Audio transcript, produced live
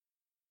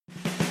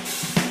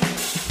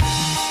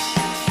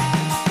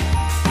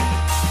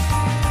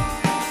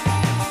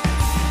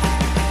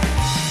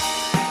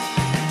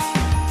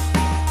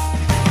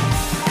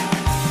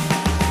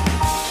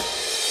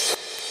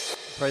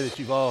Pray that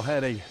you've all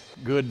had a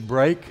good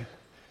break.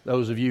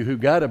 Those of you who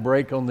got a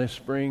break on this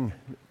spring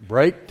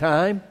break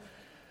time.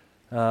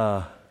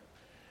 Pastor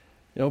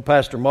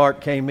Mark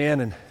came in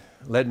and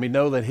let me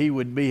know that he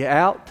would be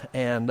out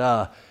and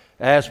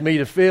asked me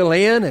to fill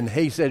in, and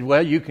he said,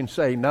 well, you can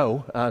say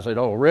no. I said,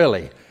 oh,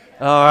 really?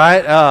 All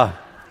right.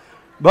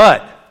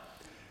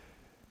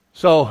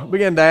 So I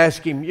began to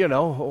ask him,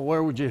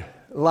 where would you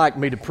like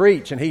me to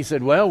preach? And he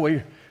said, well,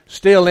 we're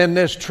still in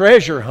this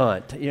treasure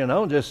hunt,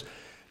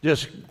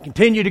 just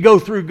continue to go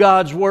through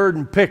God's Word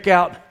and pick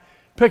out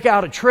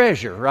a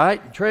treasure,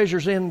 right?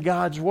 Treasures in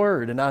God's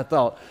Word. And I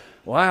thought,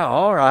 wow,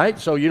 all right,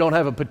 so you don't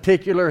have a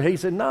particular... He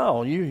said,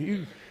 no,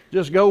 you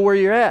just go where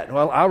you're at.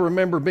 Well, I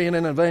remember being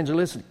in an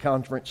evangelistic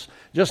conference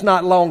just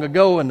not long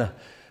ago, and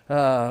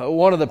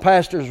one of the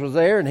pastors was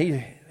there, and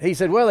he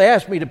said, well, they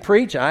asked me to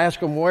preach. I asked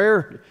him,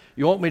 where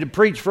you want me to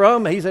preach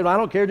from? He said, well, I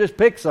don't care, just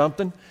pick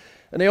something.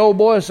 And the old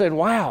boy said,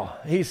 wow.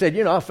 He said,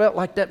 I felt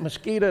like that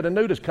mosquito at a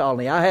nudist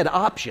colony. I had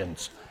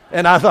options.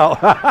 And I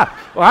thought,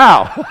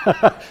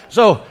 wow.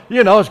 So,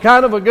 it's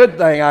kind of a good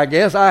thing, I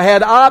guess. I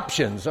had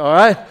options, all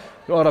right?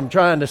 What I'm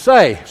trying to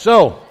say.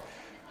 So,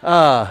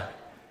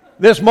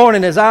 this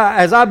morning, as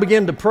I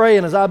begin to pray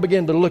and as I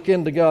begin to look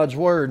into God's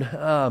Word,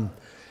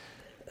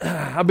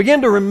 I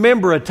began to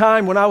remember a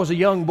time when I was a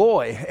young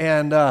boy,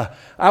 and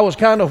I was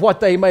kind of what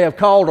they may have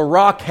called a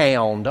rock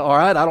hound, all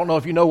right? I don't know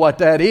if you know what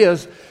that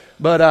is,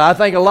 but I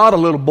think a lot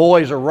of little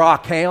boys are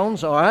rock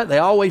hounds, all right? They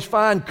always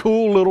find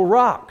cool little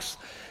rocks.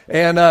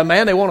 And,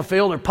 they want to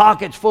fill their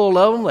pockets full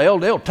of them.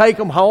 They'll take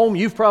them home.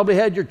 You've probably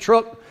had your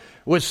truck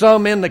with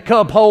some in the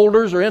cup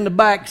holders or in the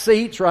back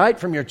seats, right,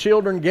 from your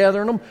children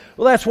gathering them.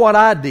 Well, that's what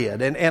I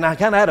did. And I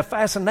kind of had a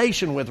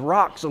fascination with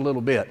rocks a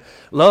little bit.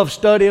 Loved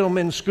studying them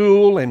in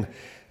school and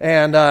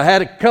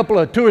had a couple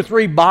of 2 or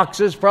 3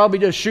 boxes, probably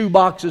just shoe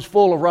boxes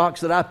full of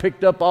rocks that I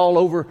picked up all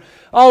over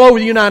the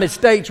United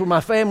States where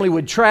my family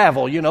would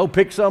travel.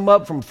 Pick some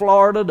up from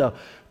Florida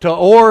to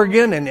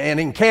Oregon and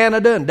in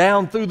Canada and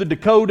down through the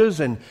Dakotas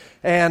and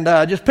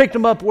just picked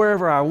them up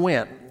wherever I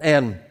went.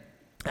 And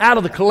out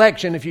of the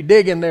collection, if you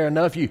dig in there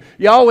enough, you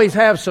always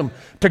have some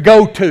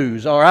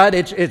to-go-tos, all right?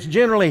 It's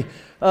generally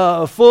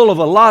full of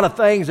a lot of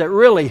things that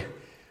really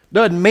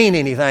doesn't mean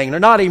anything.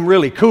 They're not even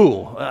really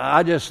cool.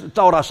 I just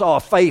thought I saw a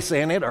face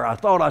in it, or I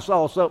thought I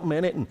saw something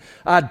in it, and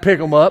I'd pick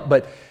them up.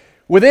 But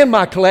within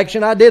my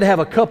collection, I did have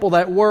a couple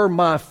that were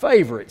my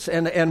favorites,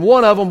 and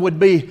one of them would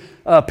be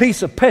a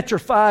piece of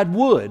petrified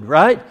wood,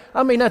 right?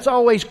 I mean, that's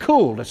always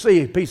cool to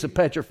see a piece of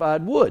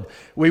petrified wood.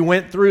 We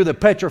went through the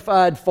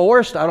petrified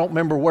forest. I don't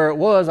remember where it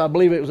was. I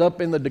believe it was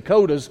up in the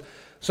Dakotas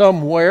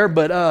somewhere,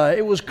 but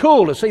it was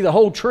cool to see the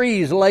whole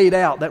trees laid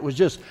out that was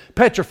just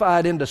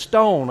petrified into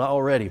stone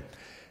already.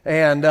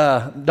 And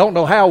don't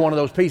know how one of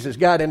those pieces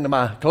got into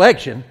my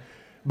collection,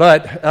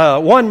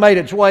 but one made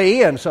its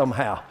way in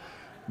somehow.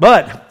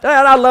 But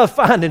I love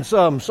finding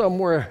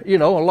somewhere,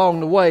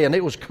 along the way, and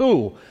it was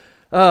cool.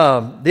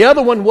 The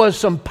other one was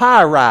some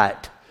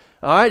pyrite.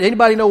 All right,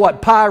 anybody know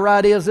what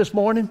pyrite is this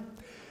morning?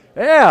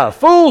 Yeah,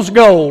 fool's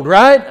gold,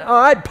 right?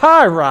 All right,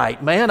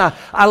 pyrite, man.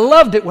 I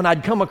loved it when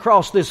I'd come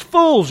across this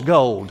fool's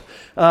gold.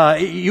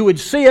 You would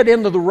see it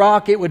into the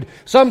rock.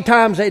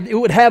 Sometimes it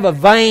would have a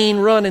vein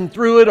running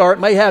through it, or it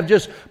may have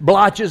just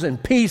blotches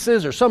and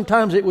pieces, or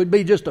sometimes it would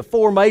be just a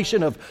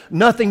formation of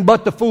nothing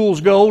but the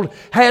fool's gold.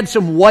 Had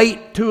some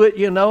weight to it,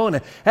 and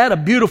it had a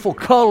beautiful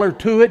color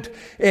to it,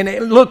 and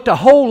it looked a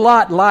whole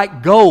lot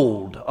like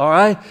gold, all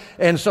right?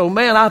 And so,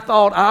 man, I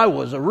thought I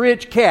was a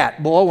rich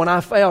cat, boy, when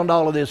I found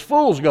all of this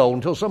fool's gold,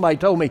 until somebody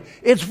told me,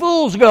 it's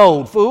fool's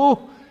gold,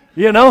 fool.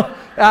 I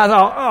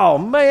thought, oh,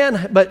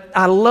 man, but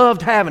I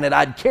loved having it.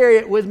 I'd carry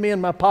it with me in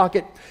my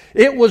pocket.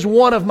 It was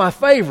one of my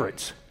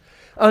favorites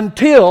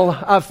until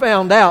I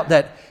found out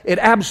that it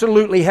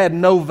absolutely had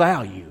no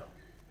value.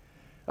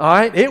 All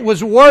right? It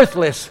was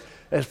worthless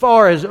as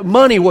far as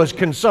money was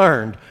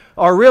concerned,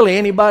 or really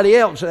anybody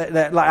else.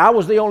 I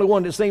was the only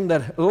one that seemed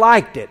that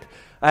liked it.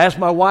 I asked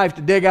my wife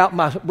to dig out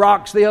my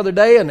rocks the other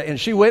day, and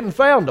she went and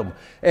found them,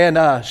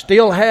 and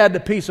still had the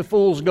piece of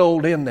fool's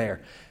gold in there.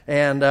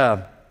 And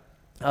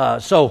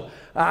so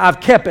I've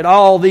kept it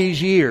all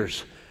these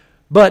years.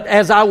 But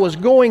as I was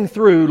going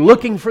through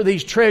looking for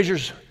these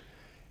treasures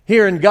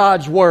here in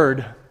God's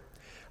Word,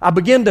 I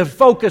began to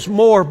focus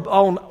more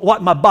on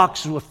what my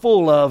boxes were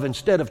full of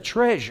instead of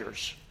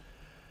treasures.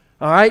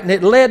 All right, and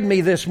it led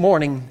me this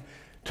morning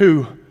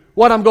to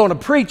what I'm going to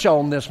preach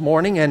on this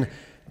morning, and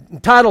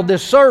entitled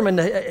this sermon,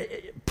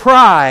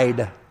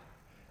 Pride,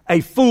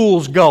 a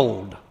Fool's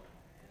Gold.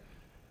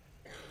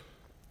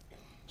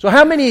 So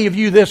how many of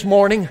you this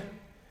morning,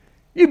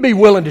 you'd be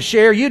willing to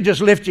share? You'd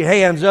just lift your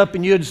hands up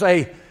and you'd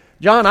say,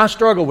 John, I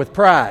struggle with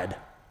pride.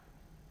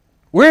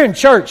 We're in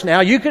church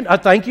now. I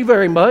thank you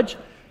very much.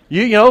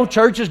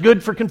 Church is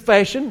good for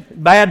confession,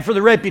 bad for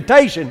the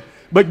reputation,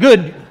 but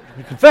good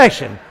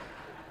confession.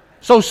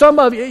 So some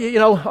of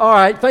you, all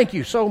right, thank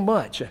you so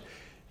much.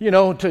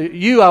 To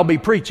you I'll be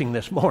preaching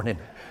this morning,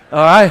 all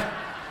right?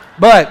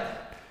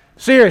 But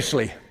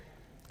seriously,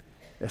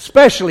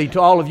 especially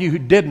to all of you who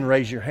didn't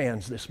raise your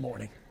hands this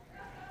morning,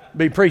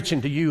 be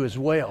preaching to you as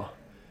well.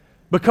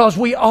 Because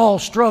we all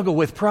struggle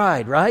with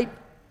pride, right?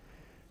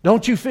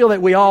 Don't you feel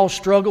that we all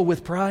struggle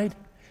with pride?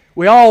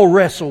 We all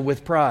wrestle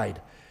with pride.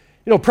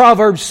 You know,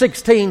 Proverbs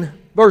 16,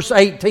 verse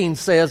 18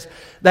 says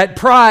that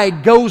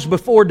pride goes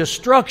before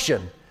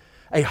destruction,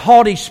 a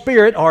haughty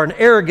spirit or an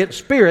arrogant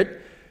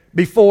spirit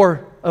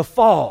before a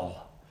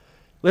fall.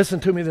 Listen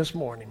to me this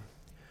morning.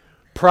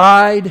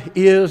 Pride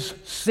is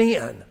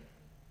sin.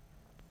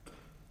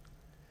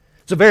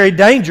 It's a very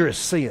dangerous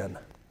sin.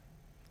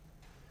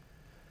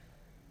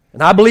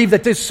 And I believe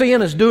that this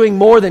sin is doing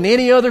more than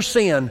any other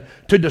sin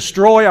to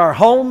destroy our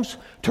homes,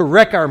 to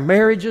wreck our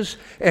marriages,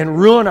 and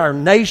ruin our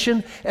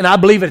nation. And I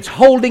believe it's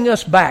holding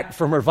us back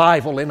from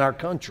revival in our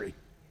country.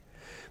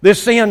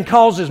 This sin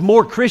causes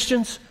more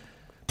Christians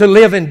to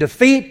live in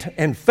defeat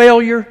and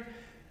failure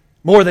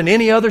more than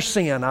any other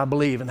sin, I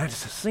believe. And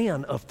that's the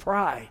sin of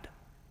pride.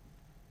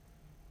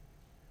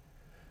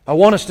 I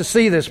want us to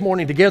see this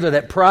morning together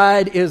that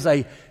pride is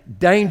a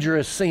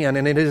dangerous sin,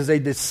 and it is a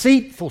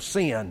deceitful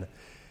sin.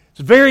 It's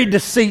very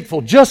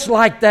deceitful, just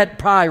like that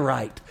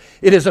pyrite.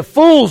 It is a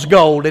fool's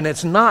gold, and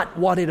it's not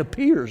what it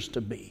appears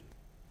to be.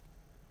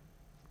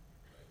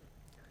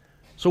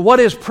 So what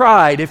is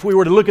pride if we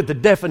were to look at the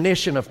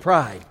definition of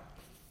pride?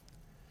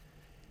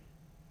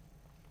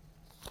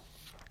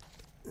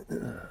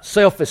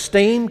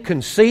 Self-esteem,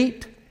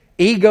 conceit,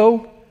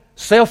 ego,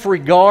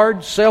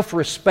 self-regard,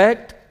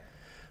 self-respect,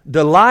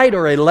 delight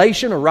or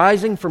elation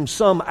arising from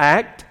some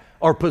act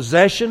or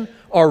possession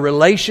or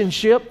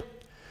relationship,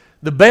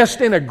 the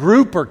best in a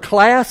group or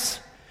class,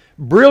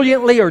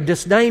 brilliantly or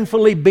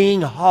disdainfully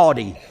being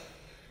haughty.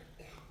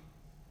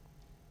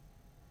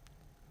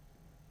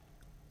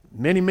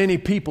 Many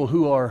people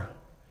who are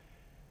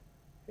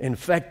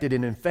infected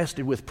and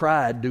infested with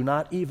pride do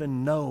not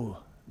even know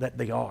that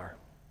they are.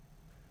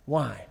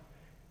 Why?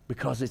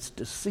 Because it's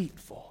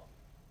deceitful.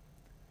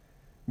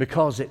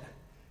 Because it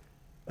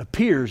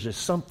appears as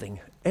something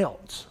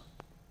else.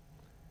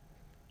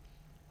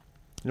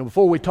 You know,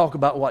 before we talk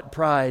about what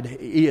pride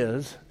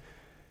is,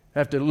 I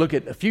have to look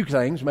at a few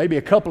things, maybe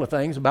a couple of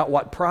things about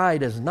what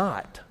pride is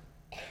not.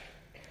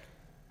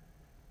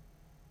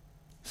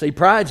 See,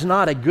 pride's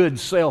not a good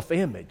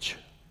self-image.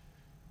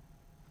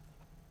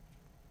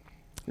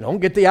 Don't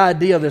get the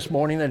idea this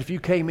morning that if you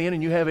came in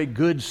and you have a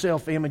good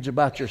self-image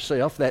about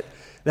yourself,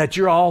 that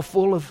you're all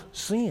full of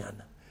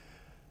sin.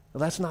 Well,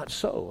 that's not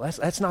so.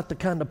 That's not the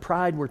kind of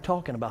pride we're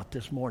talking about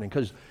this morning.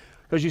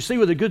 Because you see,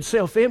 with a good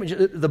self-image,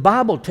 the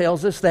Bible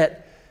tells us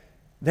that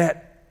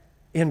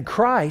in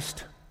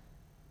Christ,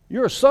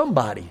 you're a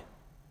somebody,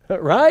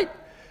 right?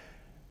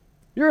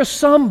 You're a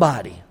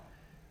somebody.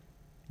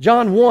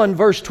 John 1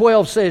 verse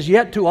 12 says,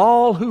 "Yet to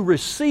all who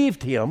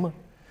received Him,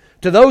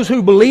 to those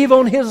who believe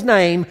on His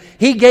name,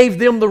 He gave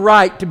them the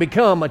right to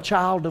become a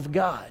child of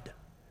God."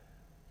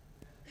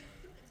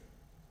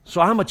 So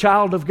I'm a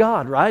child of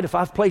God, right? If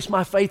I've placed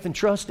my faith and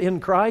trust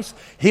in Christ,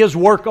 His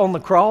work on the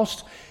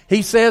cross,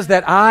 He says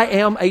that I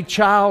am a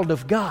child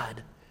of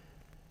God.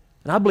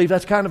 And I believe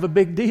that's kind of a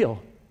big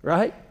deal,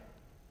 right?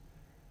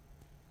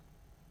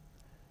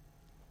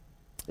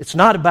 It's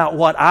not about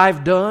what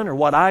I've done or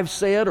what I've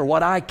said or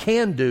what I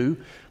can do,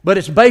 but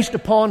it's based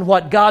upon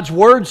what God's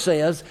Word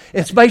says.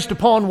 It's based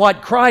upon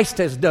what Christ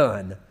has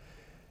done.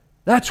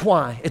 That's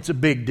why it's a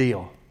big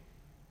deal.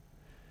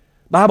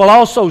 The Bible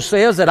also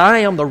says that I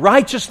am the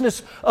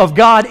righteousness of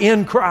God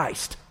in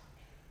Christ.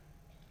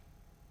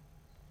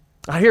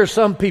 I hear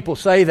some people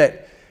say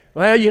that,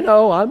 well, you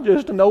know, I'm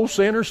just an old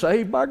sinner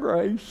saved by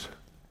grace.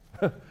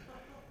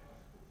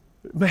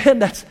 Man,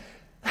 that's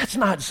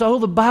not so.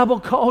 The Bible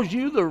calls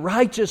you the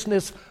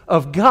righteousness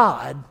of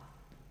God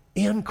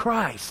in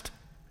Christ.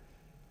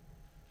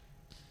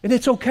 And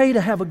it's okay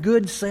to have a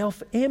good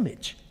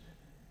self-image.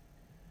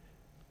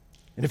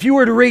 And if you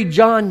were to read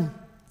John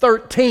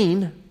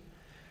 13,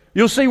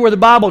 you'll see where the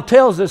Bible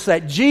tells us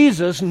that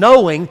Jesus,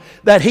 knowing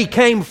that He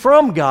came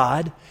from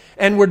God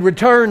and would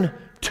return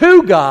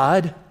to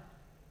God,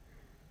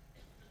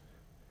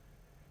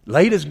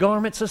 laid His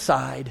garments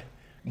aside,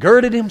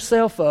 girded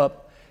Himself up,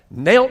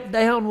 knelt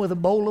down with a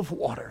bowl of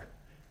water,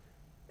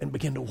 and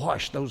began to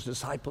wash those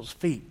disciples'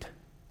 feet.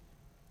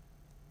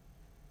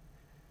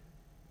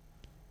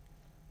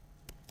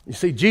 You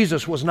see,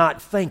 Jesus was not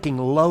thinking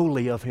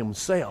lowly of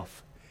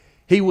Himself.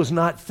 He was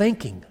not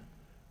thinking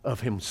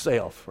of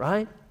Himself,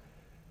 right?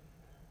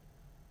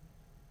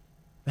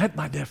 That,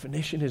 by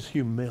definition, is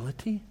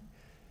humility.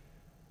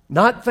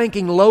 Not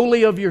thinking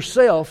lowly of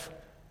yourself,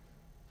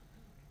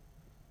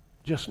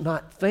 just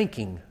not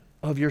thinking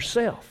of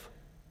yourself.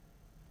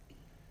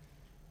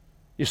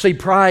 You see,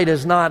 pride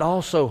is not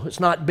also, it's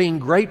not being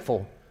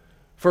grateful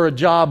for a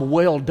job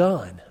well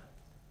done.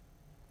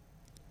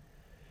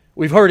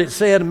 We've heard it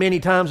said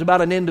many times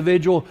about an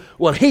individual,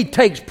 well, he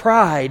takes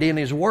pride in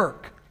his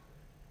work.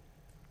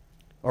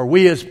 Or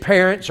we as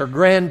parents or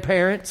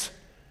grandparents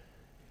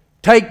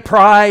take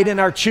pride in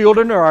our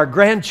children or our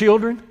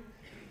grandchildren,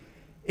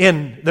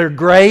 in their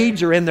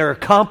grades or in their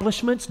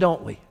accomplishments,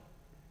 don't we?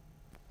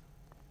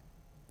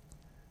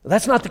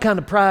 That's not the kind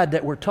of pride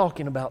that we're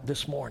talking about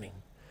this morning.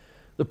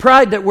 The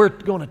pride that we're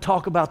going to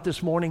talk about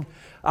this morning,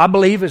 I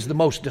believe, is the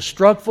most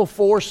destructive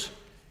force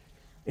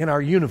in our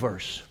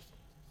universe.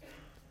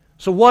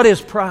 So what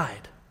is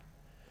pride?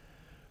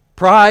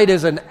 Pride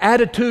is an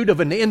attitude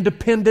of an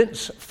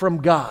independence from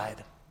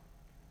God.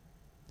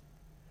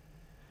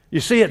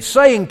 You see, it's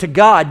saying to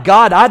God,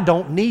 God, I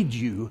don't need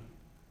you.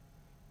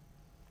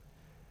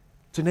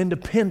 It's an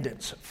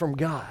independence from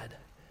God.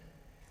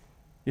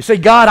 You say,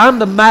 God, I'm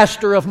the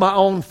master of my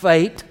own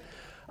fate.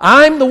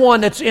 I'm the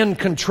one that's in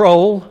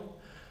control.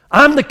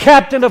 I'm the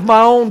captain of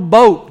my own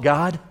boat,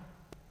 God.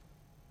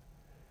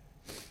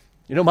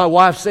 You know, my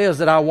wife says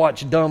that I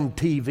watch dumb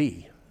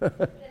TV.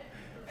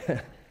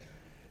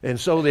 And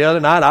so the other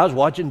night I was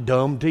watching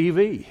dumb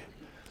TV.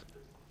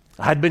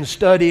 I'd been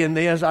studying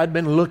this. I'd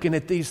been looking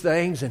at these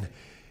things.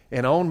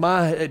 And on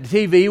my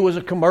TV was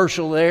a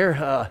commercial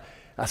there.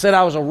 I said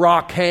I was a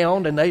rock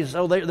hound. And there's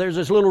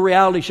this little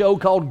reality show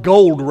called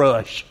Gold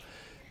Rush.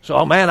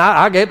 So, man,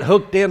 I get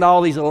hooked into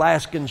all these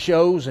Alaskan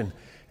shows.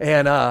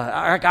 And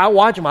I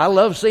watch them. I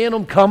love seeing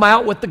them come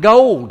out with the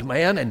gold,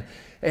 man.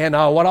 And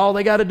what all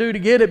they got to do to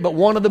get it. But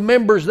one of the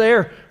members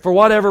there, for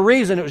whatever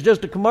reason, it was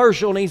just a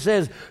commercial, and he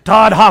says,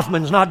 Todd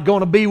Hoffman's not going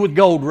to be with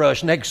Gold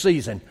Rush next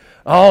season.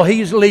 Oh,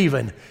 he's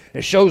leaving.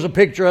 It shows a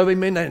picture of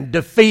him in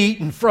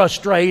defeat and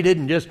frustrated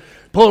and just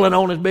pulling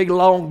on his big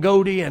long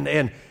goatee.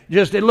 And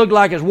just it looked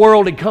like his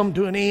world had come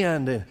to an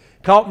end. And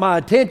caught my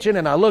attention,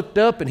 and I looked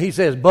up, and he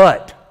says,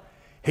 but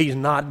he's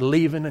not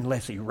leaving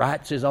unless he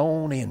writes his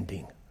own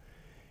ending.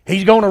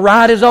 He's going to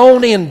write his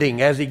own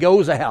ending as he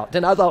goes out.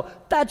 And I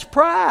thought, that's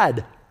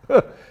pride.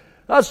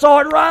 I saw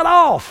it right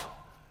off.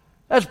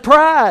 That's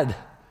pride.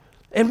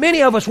 And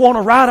many of us want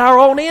to write our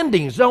own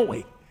endings, don't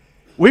we?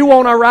 We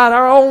want to write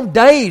our own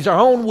days, our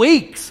own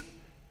weeks.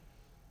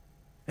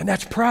 And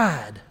that's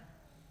pride.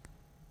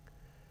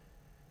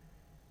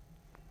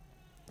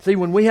 See,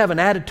 when we have an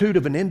attitude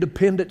of an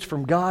independence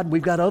from God,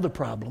 we've got other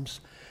problems.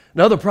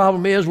 Another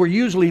problem is we're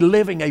usually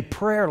living a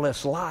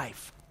prayerless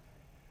life.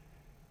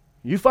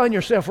 You find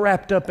yourself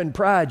wrapped up in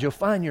pride, you'll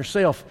find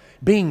yourself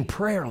being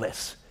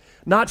prayerless,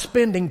 not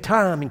spending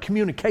time in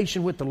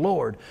communication with the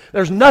Lord.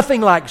 There's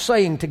nothing like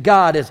saying to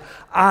God as,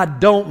 I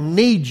don't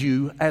need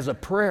you, as a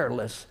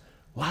prayerless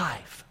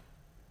life.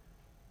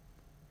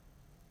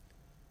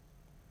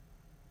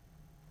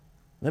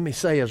 Let me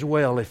say as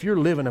well, if you're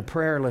living a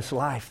prayerless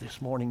life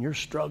this morning, you're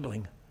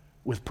struggling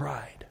with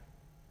pride.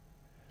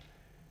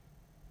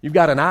 You've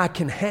got an I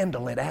can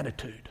handle it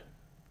attitude.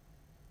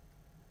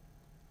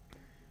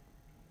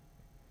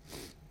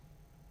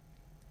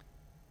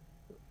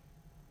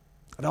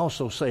 I'd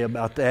also say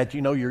about that,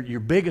 you know, your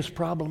biggest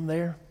problem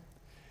there,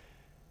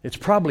 it's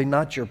probably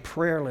not your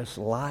prayerless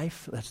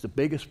life. That's the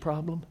biggest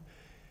problem.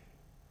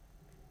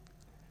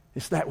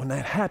 It's that when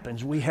that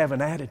happens, we have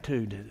an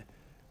attitude that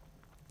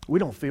we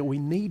don't feel we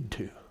need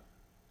to.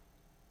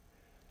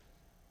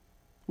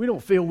 We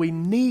don't feel we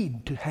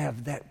need to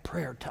have that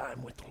prayer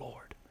time with the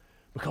Lord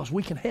because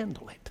we can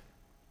handle it.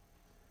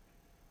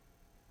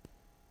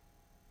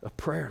 A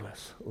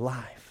prayerless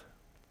life.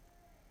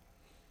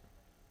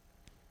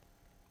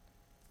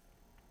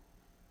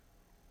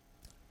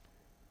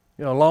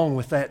 You know, along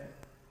with that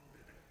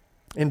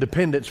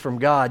independence from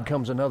God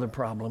comes another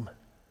problem.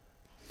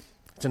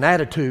 It's an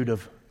attitude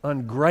of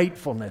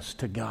ungratefulness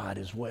to God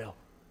as well.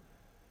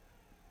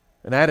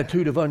 An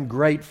attitude of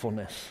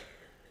ungratefulness.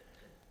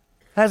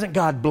 Hasn't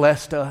God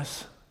blessed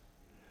us?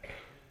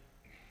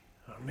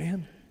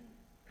 Amen.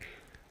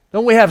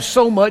 Don't we have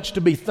so much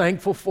to be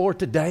thankful for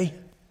today?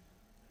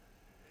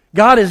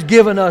 God has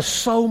given us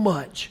so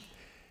much,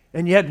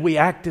 and yet we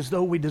act as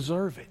though we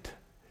deserve it.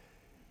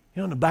 You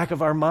know, in the back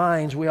of our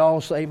minds, we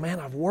all say, man,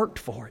 I've worked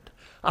for it.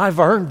 I've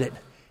earned it.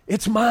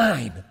 It's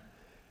mine.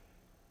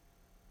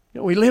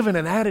 You know, we live in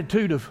an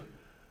attitude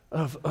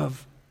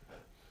of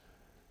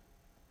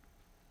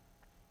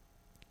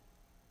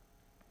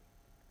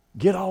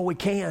get all we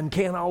can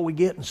all we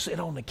get, and sit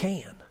on the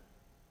can.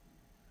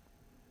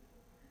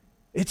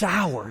 It's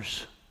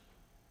ours.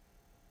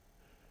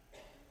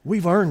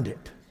 We've earned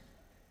it.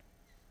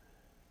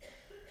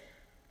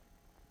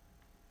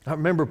 I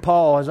remember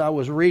Paul, as I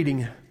was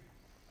reading,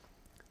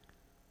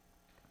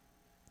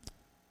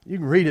 you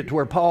can read it to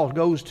where Paul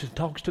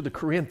talks to the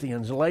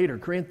Corinthians later.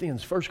 1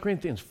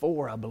 Corinthians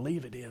 4, I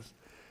believe it is.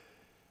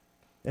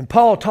 And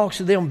Paul talks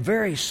to them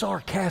very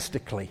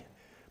sarcastically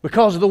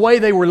because of the way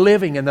they were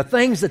living and the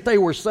things that they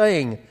were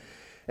saying.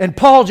 And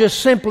Paul just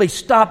simply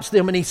stops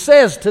them and he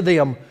says to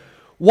them,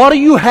 what do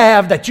you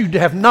have that you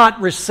have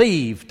not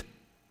received?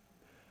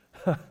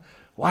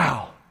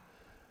 Wow.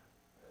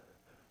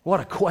 What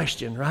a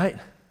question, right?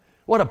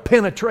 What a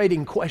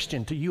penetrating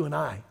question to you and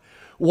I.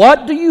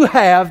 What do you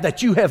have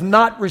that you have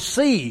not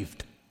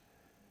received?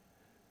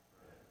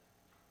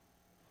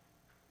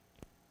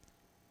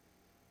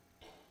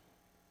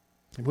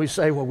 And we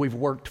say, well, we've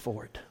worked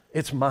for it.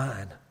 It's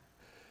mine.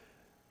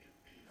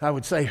 I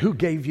would say, who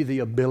gave you the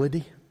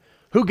ability?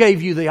 Who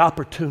gave you the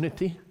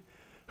opportunity?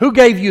 Who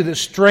gave you the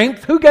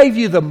strength? Who gave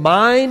you the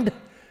mind?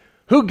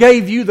 Who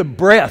gave you the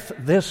breath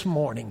this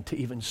morning to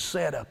even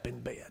sit up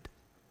in bed?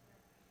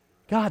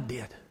 God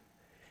did.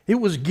 It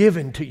was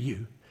given to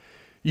you.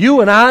 You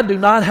and I do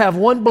not have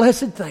one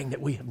blessed thing that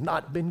we have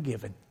not been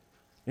given.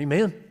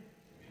 Amen?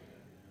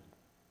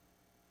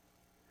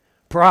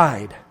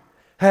 Pride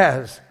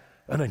has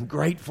an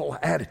ungrateful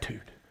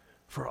attitude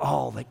for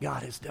all that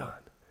God has done.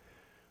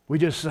 We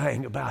just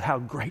sang about how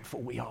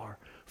grateful we are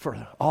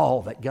for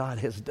all that God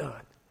has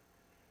done.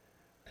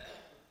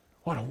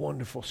 What a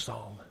wonderful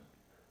song.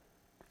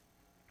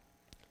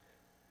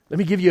 Let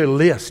me give you a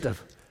list of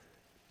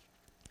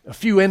a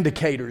few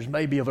indicators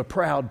maybe of a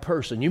proud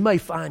person. You may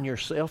find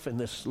yourself in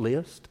this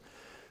list.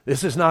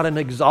 This is not an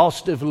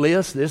exhaustive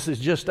list. This is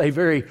just a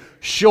very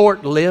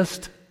short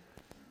list.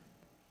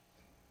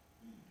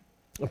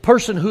 A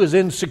person who is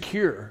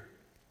insecure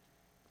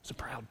is a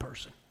proud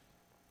person.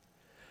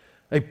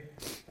 A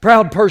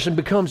proud person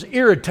becomes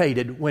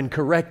irritated when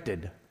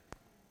corrected.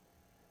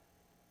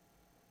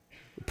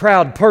 A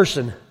proud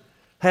person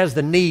has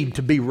the need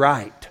to be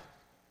right. A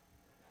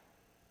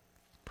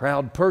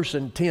proud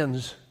person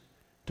tends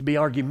to be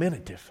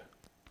argumentative.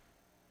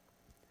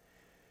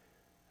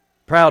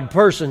 A proud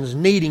person's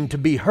needing to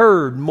be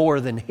heard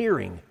more than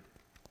hearing.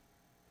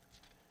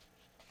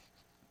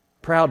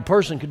 A proud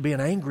person could be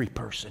an angry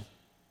person.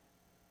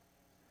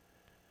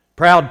 A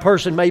proud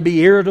person may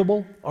be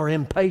irritable or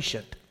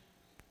impatient.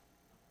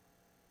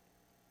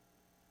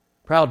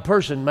 A proud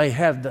person may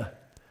have the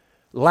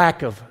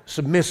lack of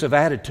submissive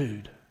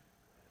attitude.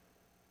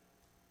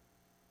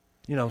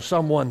 You know,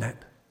 someone that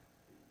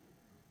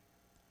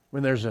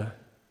when there's an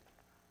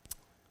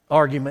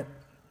argument,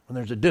 when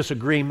there's a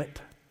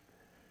disagreement,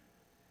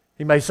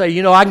 he may say,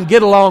 you know, I can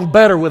get along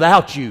better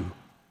without you.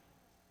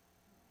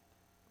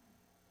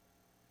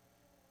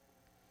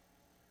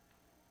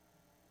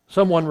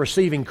 Someone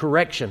receiving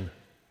correction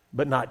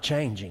but not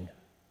changing.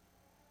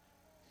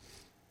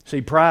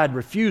 See, pride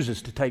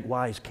refuses to take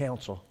wise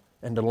counsel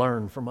and to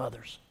learn from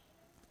others.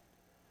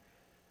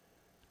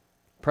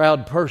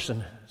 Proud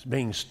person is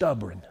being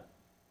stubborn.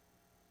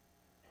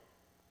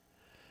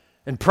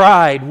 And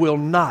pride will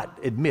not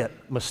admit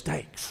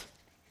mistakes.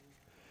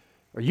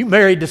 Are you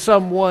married to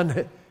someone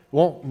that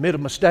won't admit a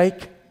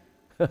mistake?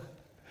 I've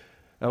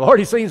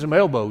already seen some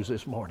elbows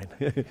this morning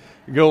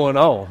going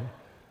on.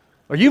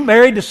 Are you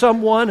married to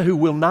someone who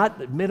will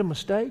not admit a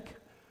mistake?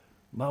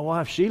 My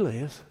wife Sheila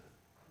is.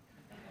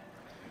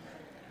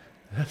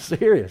 That's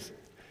serious.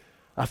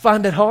 I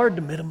find it hard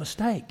to admit a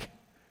mistake.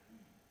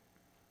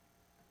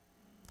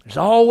 There's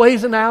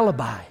always an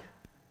alibi.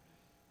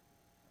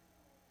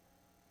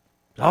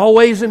 There's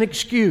always an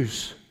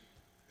excuse.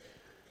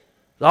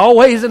 There's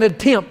always an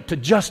attempt to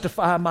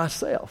justify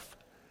myself.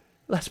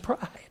 That's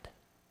pride.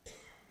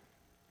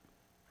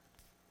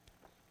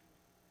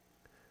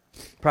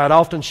 Pride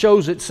often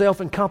shows itself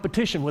in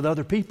competition with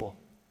other people.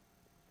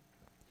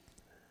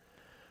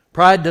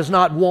 Pride does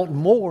not want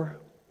more.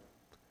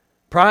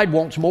 Pride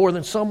wants more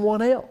than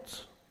someone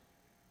else.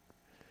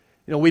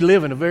 You know, we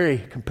live in a very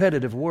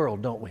competitive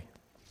world, don't we?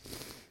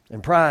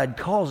 And pride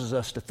causes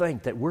us to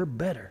think that we're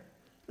better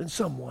than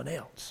someone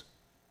else.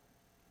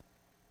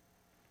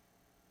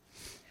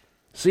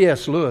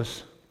 C.S.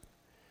 Lewis,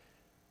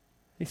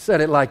 he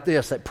said it like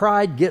this, that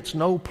pride gets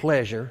no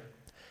pleasure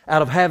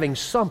out of having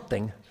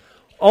something,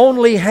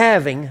 only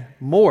having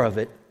more of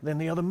it than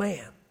the other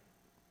man.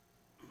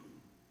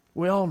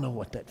 We all know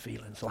what that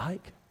feeling's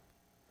like.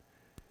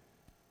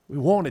 We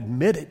won't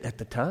admit it at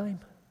the time,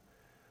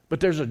 but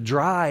there's a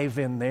drive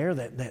in there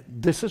that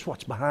this is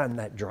what's behind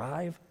that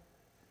drive.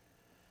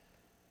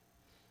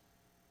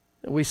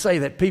 We say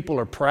that people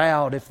are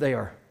proud if they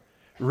are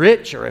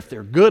rich or if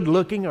they're good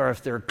looking or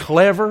if they're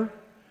clever,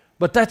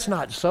 but that's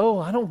not so,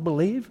 I don't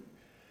believe.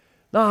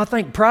 No, I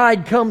think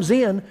pride comes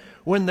in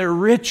when they're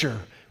richer,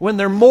 when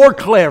they're more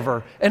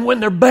clever, and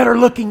when they're better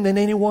looking than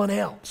anyone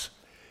else.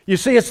 You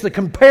see, it's the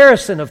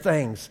comparison of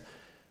things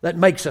that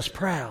makes us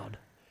proud.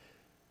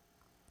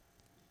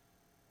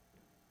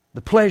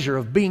 The pleasure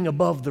of being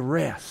above the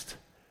rest.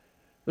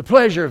 The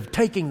pleasure of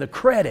taking the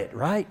credit,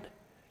 right?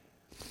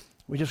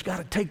 We just got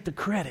to take the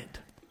credit.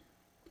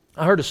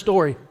 I heard a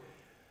story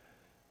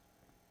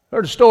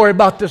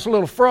about this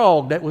little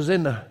frog that was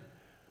in the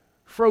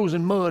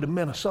frozen mud of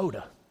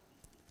Minnesota.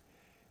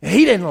 And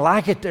he didn't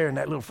like it there in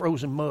that little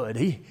frozen mud.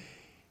 He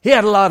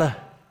had a lot of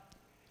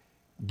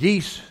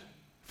geese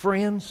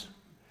friends,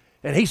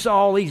 and he saw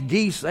all these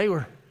geese. They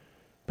were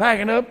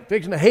packing up,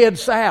 fixing to head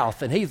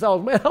south, and he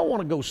thought, man, I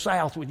want to go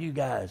south with you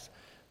guys.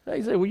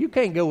 They said, well, you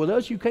can't go with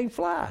us. You can't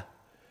fly.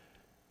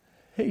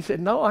 He said,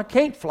 no, I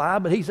can't fly,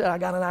 but he said, I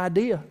got an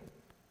idea.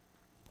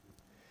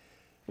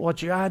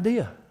 What's your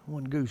idea?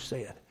 One goose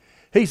said.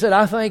 He said,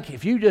 I think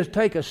if you just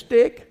take a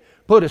stick,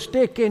 put a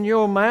stick in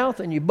your mouth,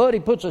 and your buddy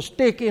puts a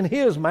stick in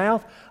his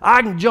mouth,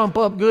 I can jump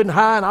up good and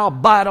high, and I'll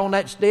bite on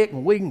that stick,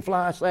 and we can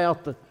fly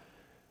south to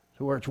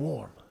where it's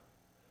warm.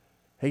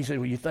 He said,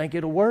 well, you think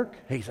it'll work?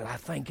 He said, I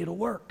think it'll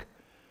work.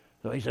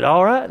 So he said,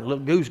 all right. The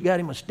little goose got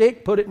him a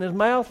stick, put it in his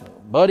mouth.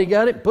 Buddy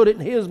got it, put it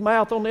in his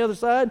mouth on the other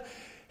side.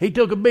 He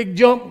took a big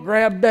jump,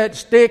 grabbed that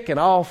stick, and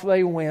off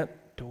they went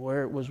to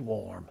where it was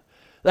warm.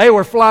 They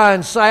were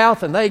flying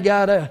south, and they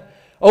got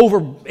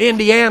over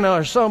Indiana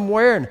or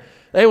somewhere, and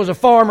There was a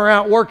farmer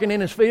out working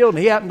in his field,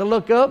 and he happened to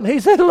look up, and he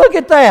said, "Look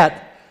at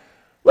that.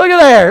 Look at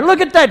there.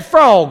 Look at that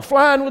frog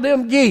flying with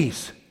them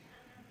geese.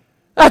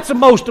 That's the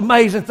most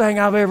amazing thing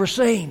I've ever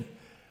seen.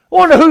 I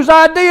wonder whose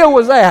idea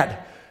was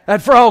that?"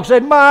 That frog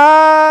said,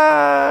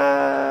 "Mine."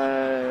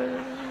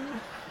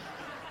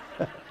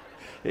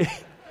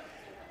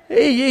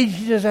 He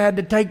just had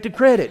to take the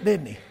credit,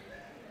 didn't he?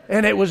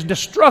 And it was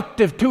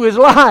destructive to his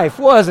life,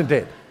 wasn't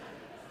it?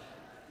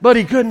 But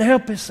he couldn't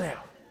help himself.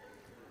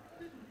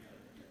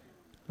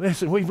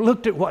 Listen, we've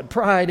looked at what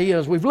pride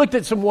is. We've looked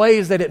at some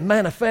ways that it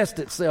manifests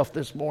itself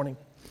this morning.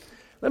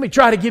 Let me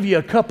try to give you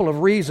a couple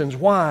of reasons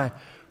why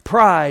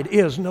pride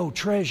is no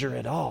treasure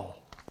at all.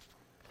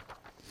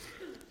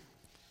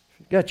 If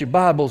you've got your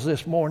Bibles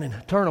this morning,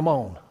 turn them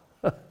on.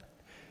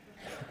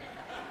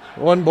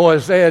 One boy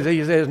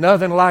says,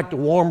 nothing like the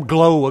warm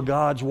glow of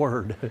God's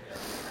Word.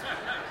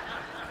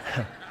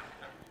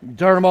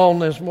 Turn them on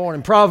this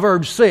morning.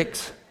 Proverbs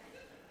 6,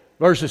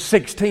 verses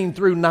 16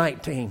 through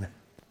 19.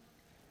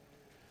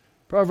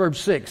 Proverbs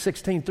 6,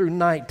 16 through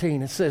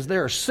 19. It says,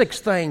 "There are 6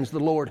 things the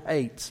Lord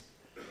hates,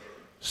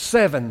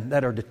 7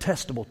 that are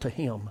detestable to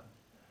Him: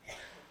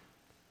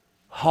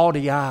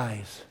 haughty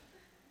eyes,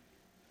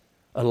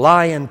 a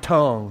lying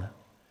tongue,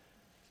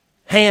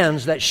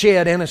 hands that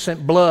shed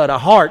innocent blood, a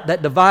heart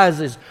that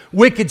devises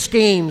wicked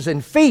schemes,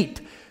 and feet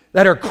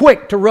that are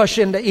quick to rush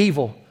into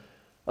evil,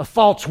 a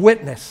false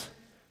witness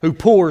who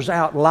pours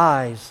out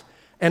lies,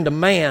 and a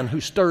man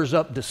who stirs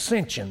up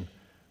dissension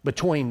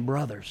between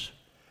brothers."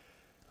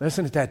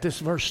 Listen to that. This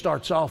verse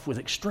starts off with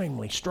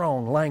extremely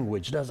strong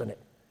language, doesn't it?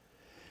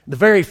 The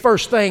very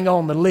first thing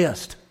on the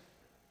list: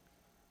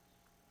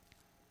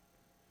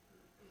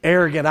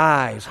 arrogant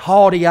eyes,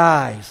 haughty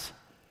eyes.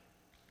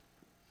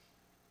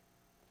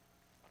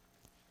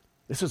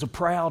 This is a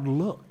proud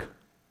look.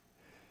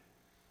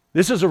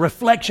 This is a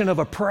reflection of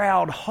a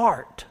proud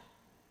heart.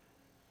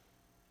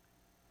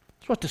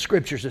 That's what the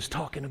Scriptures is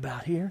talking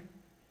about here.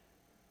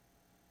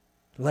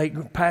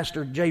 Late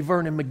Pastor J.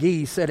 Vernon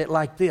McGee said it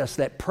like this,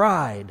 that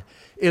pride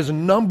is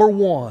number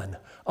 1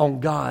 on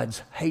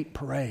God's hate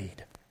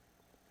parade.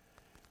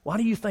 Why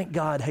do you think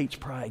God hates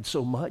pride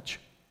so much?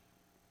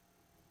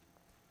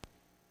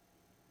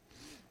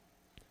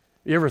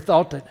 You ever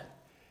thought that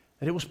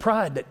it was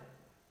pride that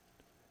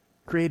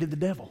created the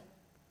devil?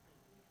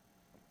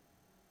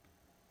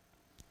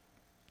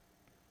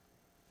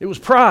 It was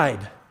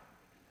pride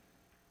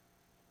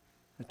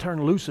that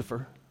turned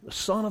Lucifer, the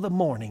son of the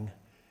morning,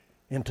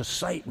 into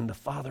Satan, the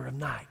father of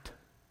night.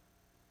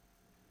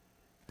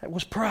 That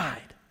was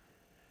pride.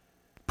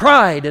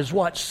 Pride is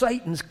what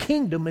Satan's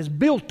kingdom is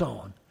built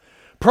on.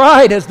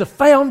 Pride is the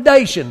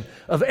foundation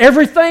of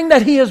everything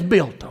that he has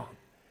built on,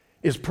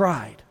 is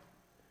pride.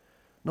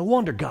 No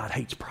wonder God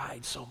hates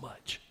pride so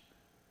much.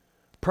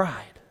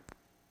 Pride.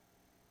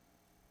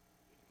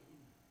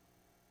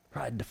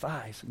 Pride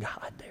defies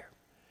God there.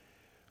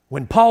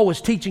 When Paul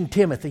was teaching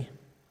Timothy,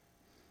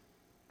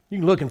 you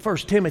can look in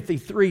 1 Timothy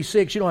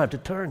 3:6. You don't have to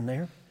turn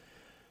there.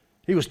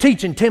 He was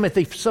teaching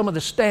Timothy some of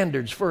the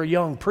standards for a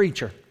young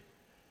preacher.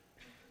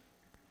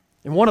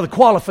 And one of the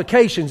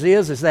qualifications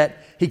is that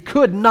he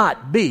could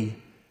not be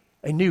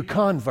a new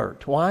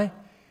convert. Why? He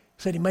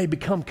said he may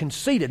become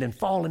conceited and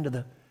fall into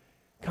the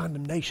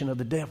condemnation of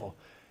the devil.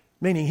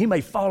 Meaning he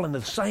may fall into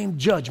the same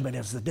judgment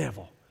as the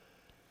devil.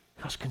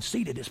 Because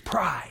conceited is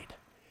pride.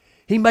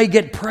 He may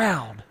get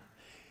proud.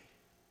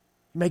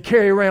 He may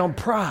carry around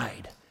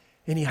pride.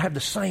 And you have the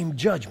same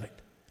judgment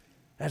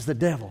as the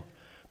devil.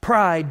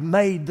 Pride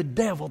made the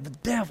devil the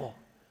devil.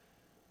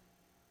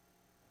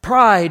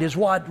 Pride is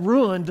what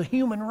ruined the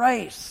human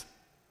race.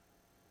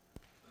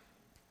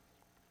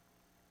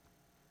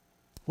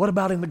 What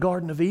about in the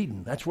Garden of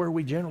Eden? That's where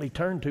we generally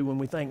turn to when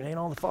we think,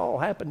 the fall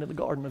happened in the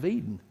Garden of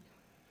Eden.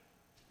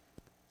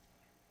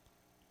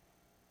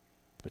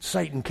 But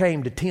Satan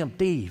came to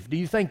tempt Eve. Do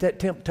you think that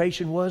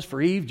temptation was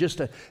for Eve just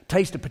to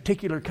taste a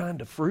particular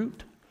kind of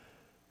fruit?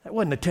 That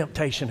wasn't a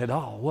temptation at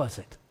all, was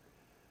it?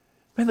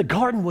 Man, the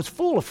garden was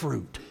full of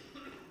fruit.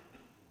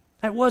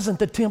 That wasn't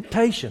the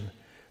temptation.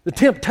 The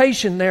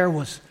temptation there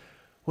was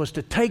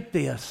to take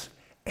this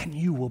and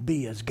you will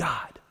be as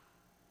God.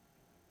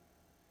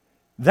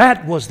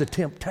 That was the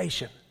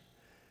temptation.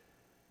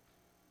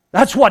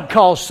 That's what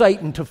caused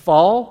Satan to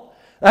fall.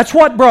 That's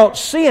what brought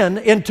sin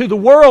into the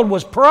world,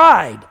 was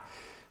pride.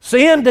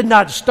 Sin did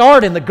not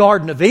start in the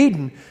Garden of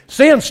Eden.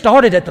 Sin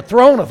started at the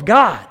throne of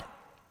God.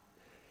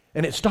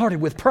 And it started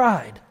with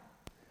pride.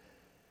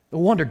 No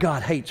wonder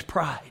God hates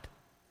pride.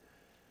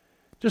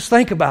 Just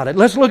think about it.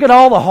 Let's look at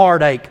all the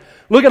heartache.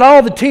 Look at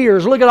all the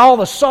tears. Look at all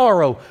the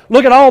sorrow.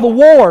 Look at all the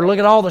war. Look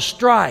at all the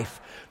strife.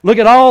 Look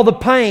at all the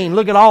pain.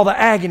 Look at all the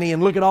agony.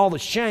 And look at all the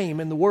shame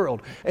in the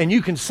world. And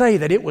you can say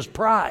that it was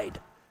pride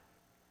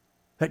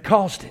that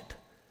caused it.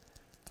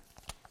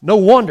 No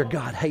wonder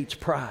God hates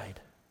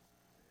pride.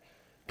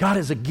 God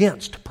is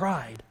against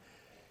pride.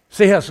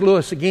 C.S.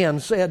 Lewis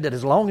again said that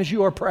as long as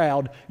you are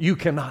proud, you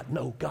cannot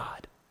know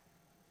God.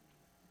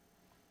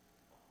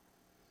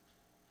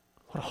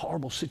 What a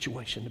horrible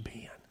situation to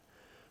be in.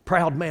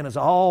 Proud man is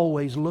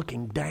always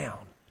looking down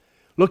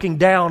looking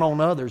down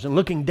on others and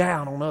looking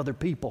down on other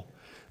people.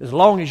 As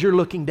long as you're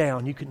looking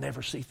down, you can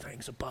never see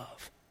things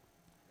above.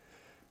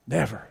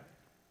 Never.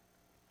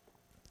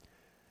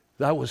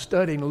 As I was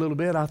studying a little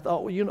bit, I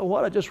thought, well, you know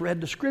what? I just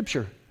read the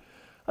Scripture.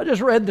 I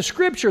just read the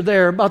Scripture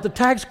there about the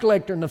tax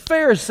collector and the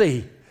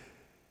Pharisee.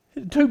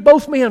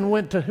 Both men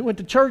went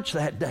to church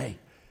that day.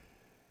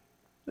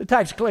 The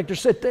tax collector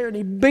sat there and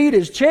he beat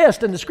his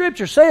chest, and the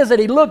Scripture says that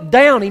he looked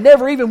down. He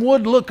never even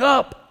would look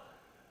up.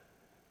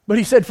 But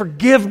he said,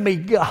 "Forgive me,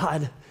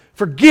 God.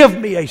 Forgive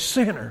me, a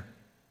sinner."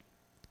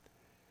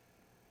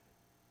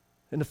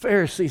 And the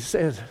Pharisee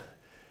says,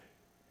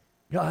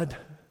 "God,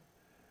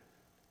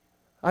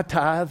 I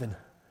tithe and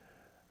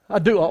I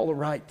do all the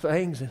right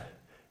things. And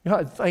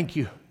God, thank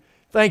you.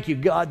 Thank you,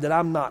 God, that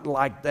I'm not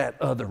like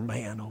that other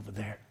man over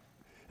there."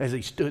 As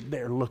he stood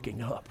there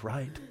looking up,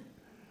 right?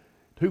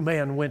 Two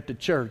men went to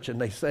church, and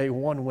they say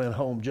one went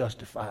home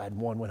justified and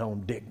one went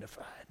home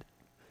dignified.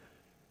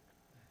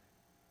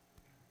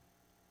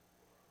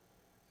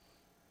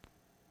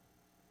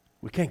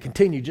 We can't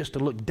continue just to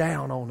look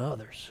down on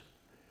others.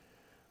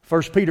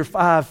 1 Peter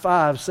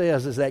 5:5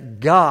 says is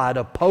that God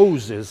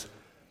opposes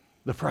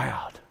the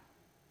proud,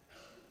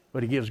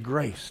 but He gives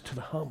grace to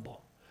the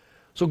humble.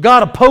 So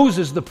God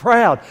opposes the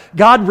proud.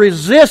 God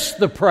resists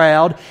the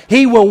proud.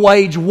 He will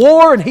wage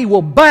war and He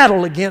will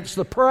battle against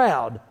the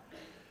proud.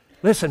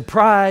 Listen,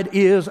 pride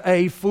is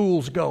a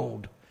fool's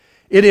gold.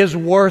 It is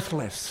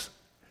worthless,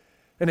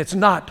 and it's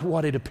not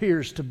what it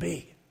appears to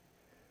be.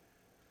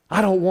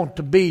 I don't want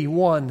to be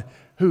one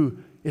who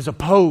is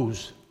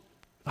opposed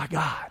by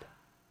God.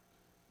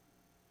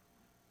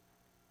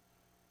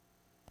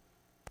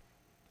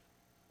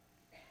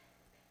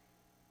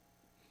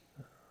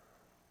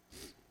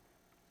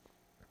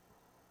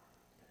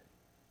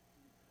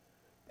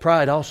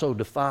 Pride also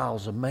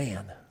defiles a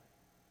man.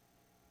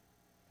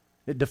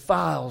 It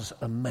defiles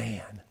a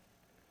man.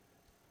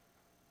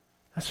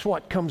 That's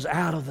what comes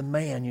out of the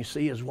man, you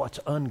see, is what's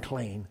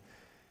unclean.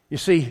 You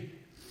see,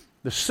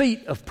 the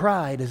seat of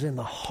pride is in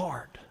the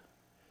heart.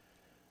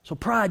 So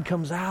pride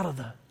comes out of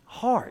the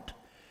heart.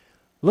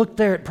 Look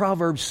there at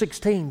Proverbs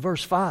 16,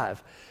 verse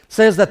 5. It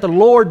says that the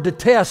Lord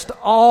detests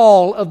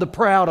all of the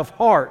proud of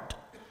heart.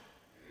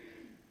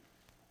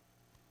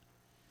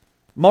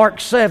 Mark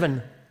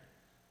 7,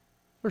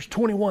 verse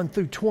 21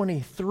 through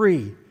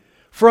 23.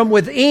 From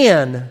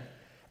within,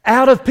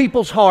 out of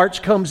people's hearts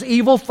comes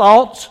evil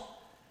thoughts,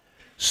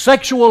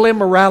 sexual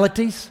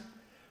immoralities,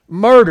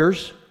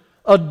 murders,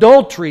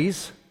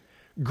 adulteries,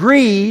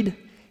 greed,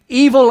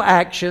 evil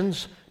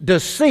actions,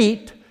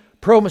 deceit,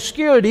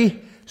 promiscuity,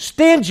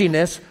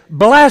 stinginess,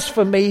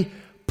 blasphemy,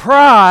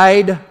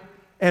 pride,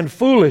 and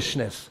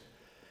foolishness.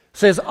 It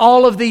says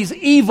all of these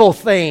evil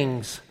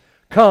things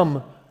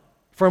come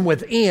from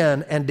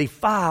within and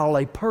defile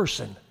a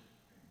person.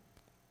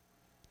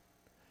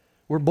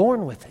 We're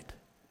born with it.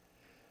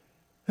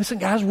 Listen,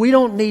 guys, we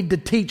don't need to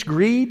teach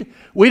greed.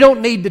 We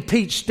don't need to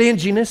teach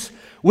stinginess.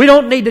 We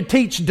don't need to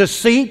teach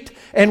deceit.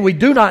 And we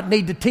do not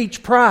need to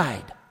teach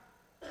pride.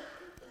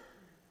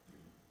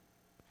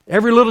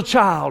 Every little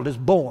child is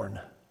born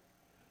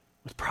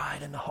with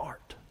pride in the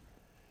heart.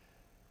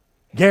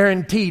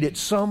 Guaranteed at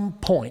some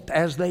point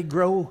as they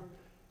grow,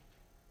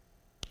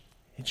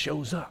 it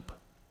shows up.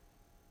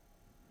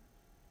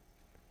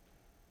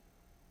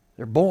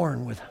 They're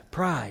born with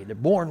pride. They're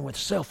born with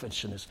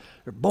selfishness.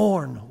 They're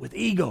born with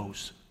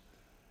egos.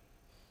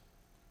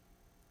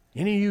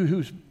 Any of you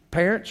whose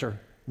parents are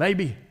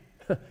maybe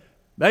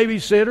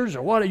babysitters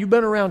or what, you've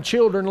been around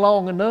children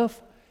long enough,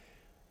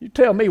 you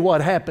tell me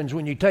what happens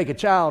when you take a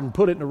child and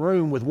put it in a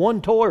room with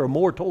one toy or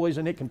more toys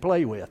than it can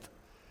play with.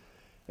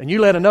 And you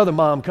let another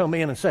mom come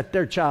in and set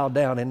their child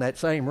down in that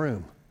same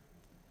room.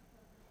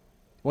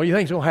 What do you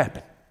think's going to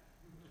happen?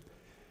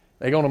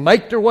 They're going to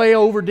make their way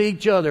over to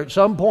each other at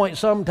some point,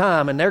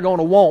 sometime, and they're going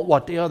to want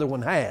what the other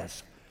one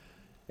has.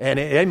 And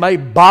it may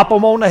bop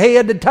them on the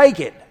head to take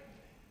it,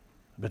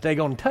 but they're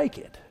going to take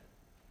it.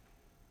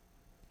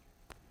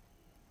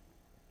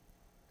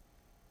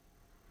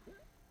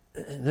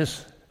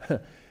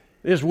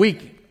 This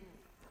week,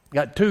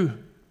 got 2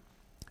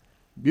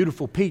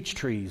 beautiful peach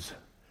trees.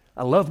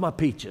 I love my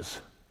peaches.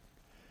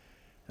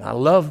 I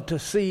love to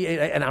see,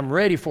 and I'm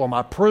ready for them.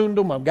 I pruned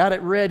them. I've got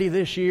it ready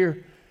this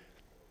year.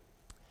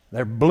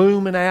 They're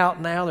blooming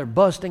out now. They're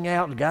busting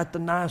out. They've got the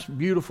nice,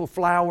 beautiful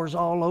flowers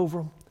all over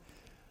them.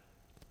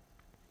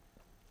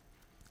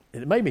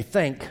 It made me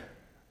think,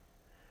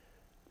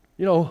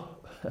 you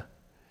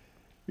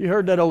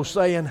heard that old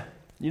saying,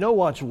 you know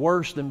what's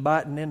worse than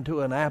biting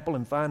into an apple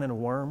and finding a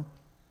worm?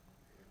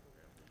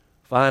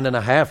 Finding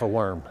a half a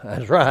worm.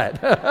 That's right.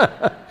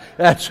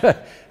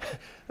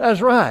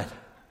 That's right.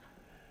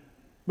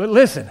 But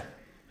listen,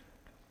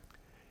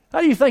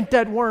 how do you think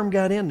that worm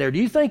got in there? Do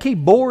you think he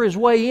bore his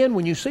way in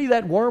when you see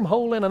that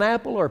wormhole in an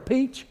apple or a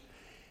peach?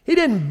 He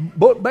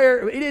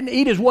didn't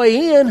eat his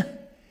way in.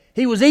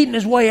 He was eating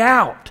his way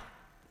out.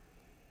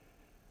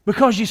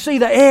 Because you see,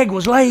 the egg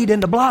was laid in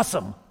the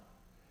blossom.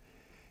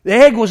 The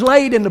egg was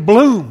laid in the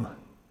bloom.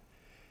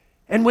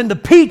 And when the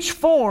peach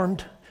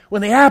formed,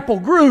 when the apple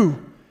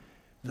grew,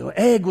 The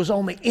egg was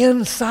on the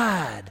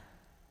inside.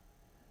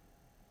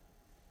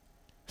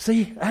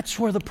 See, that's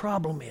where the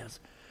problem is.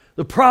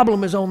 The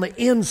problem is on the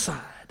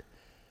inside.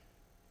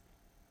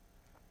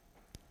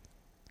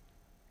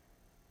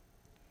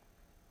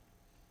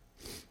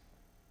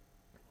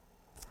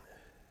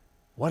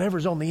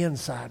 Whatever's on the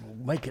inside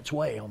will make its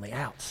way on the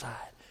outside.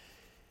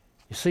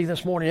 You see,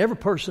 this morning, every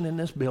person in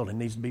this building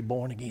needs to be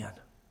born again.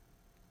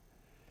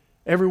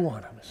 Every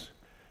one of us.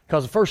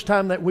 Because the first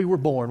time that we were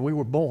born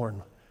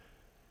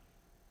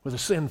with a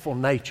sinful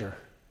nature.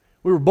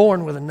 We were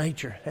born with a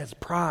nature that has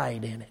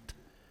pride in it.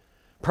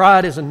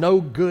 Pride is a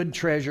no good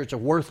treasure. It's a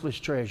worthless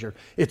treasure.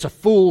 It's a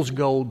fool's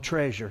gold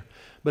treasure.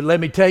 But let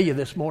me tell you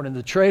this morning,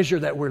 the treasure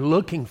that we're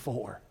looking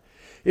for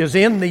is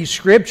in these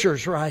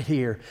scriptures right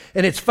here.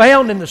 And it's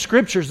found in the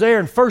scriptures there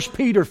in 1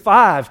 Peter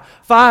 5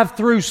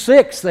 through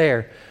 6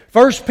 there.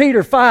 1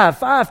 Peter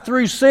 5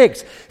 through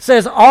 6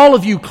 says, all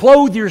of you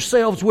clothe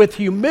yourselves with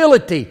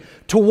humility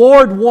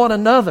toward one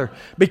another,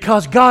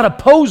 because God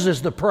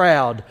opposes the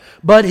proud,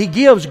 but He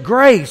gives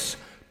grace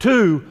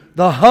to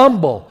the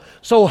humble.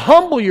 So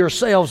humble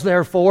yourselves,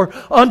 therefore,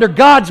 under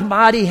God's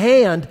mighty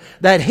hand,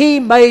 that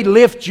He may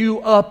lift you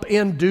up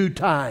in due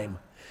time.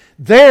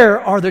 There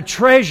are the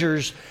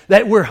treasures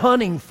that we're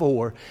hunting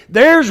for.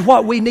 There's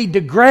what we need to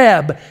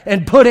grab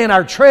and put in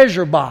our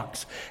treasure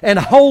box and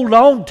hold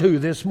on to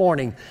this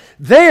morning.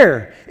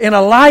 There, in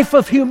a life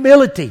of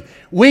humility,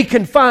 we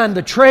can find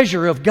the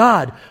treasure of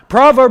God.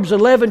 Proverbs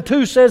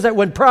 11:2 says that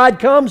when pride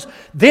comes,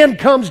 then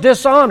comes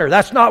dishonor.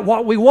 That's not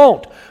what we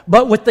want.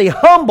 But with the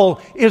humble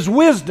is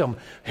wisdom.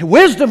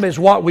 Wisdom is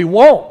what we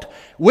want.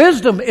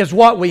 Wisdom is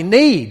what we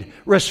need.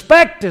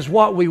 Respect is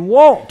what we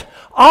want.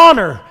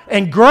 Honor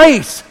and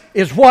grace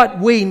is what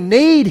we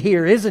need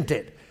here, isn't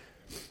it?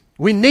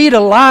 We need a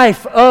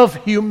life of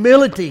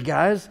humility,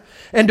 guys.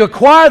 And to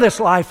acquire this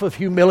life of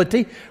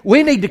humility,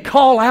 we need to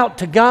call out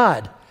to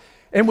God.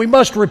 And we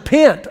must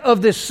repent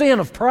of this sin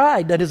of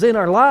pride that is in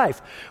our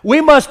life.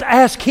 We must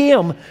ask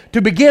Him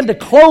to begin to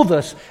clothe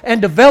us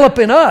and develop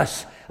in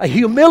us a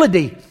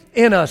humility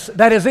in us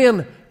that is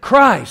in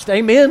Christ.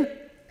 Amen?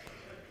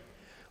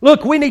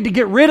 Look, we need to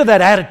get rid of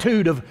that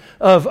attitude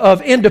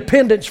of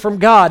independence from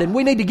God. And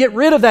we need to get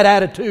rid of that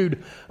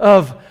attitude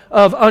of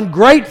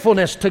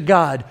ungratefulness to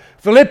God.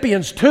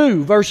 Philippians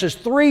 2 verses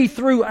 3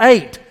 through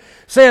 8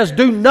 says,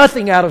 do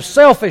nothing out of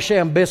selfish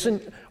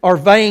ambition or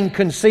vain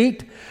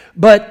conceit,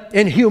 but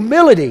in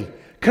humility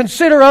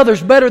consider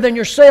others better than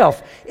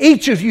yourself.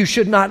 Each of you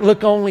should not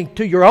look only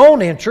to your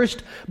own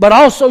interest, but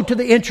also to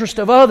the interest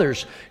of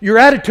others. Your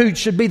attitude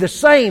should be the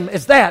same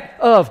as that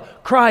of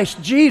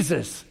Christ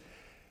Jesus.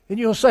 And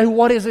you'll say,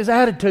 what is His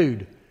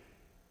attitude?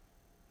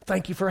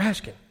 Thank you for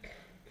asking.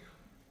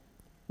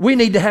 We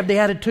need to have the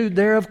attitude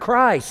there of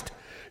Christ.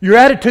 Your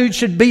attitude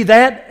should be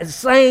that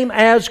same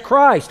as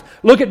Christ.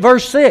 Look at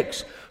verse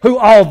 6. Who,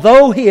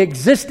 although He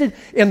existed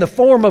in the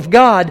form of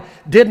God,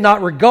 did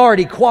not regard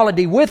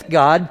equality with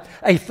God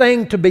a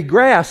thing to be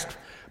grasped,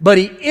 but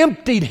He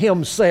emptied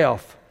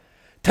Himself,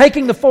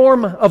 taking the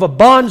form of a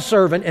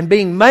bondservant and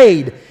being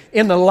made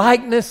in the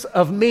likeness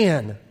of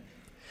men.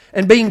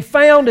 And being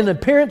found in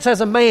appearance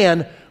as a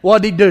man,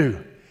 what did He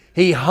do?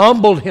 He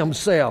humbled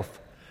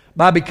Himself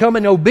by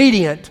becoming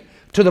obedient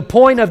to the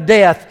point of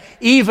death,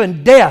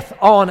 even death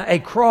on a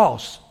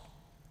cross.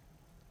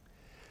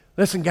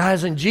 Listen,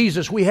 guys, in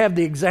Jesus we have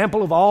the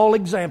example of all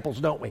examples,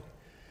 don't we?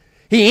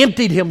 He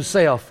emptied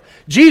Himself.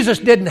 Jesus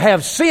didn't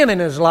have sin in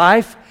His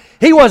life.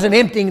 He wasn't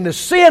emptying the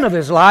sin of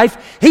His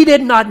life. He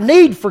did not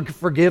need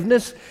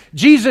forgiveness.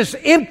 Jesus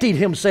emptied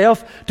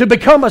Himself to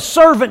become a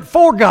servant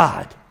for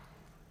God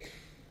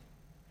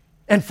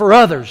and for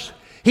others.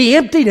 He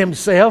emptied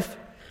Himself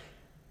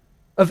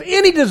of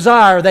any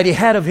desire that He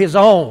had of His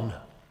own.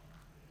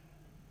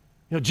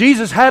 You know,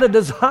 Jesus had a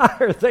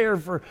desire there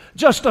for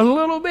just a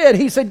little bit.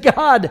 He said,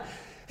 God,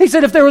 He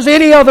said, if there was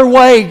any other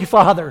way,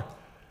 Father,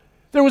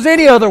 if there was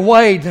any other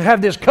way to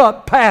have this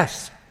cup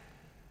pass.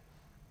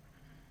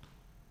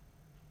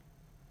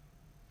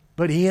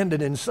 But He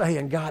ended in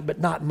saying, God, but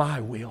not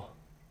my will.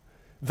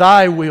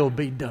 Thy will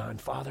be done,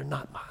 Father,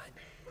 not mine.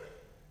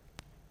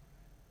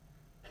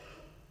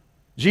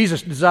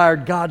 Jesus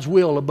desired God's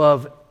will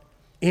above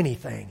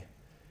anything.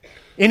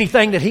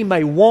 Anything that He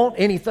may want,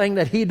 anything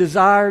that He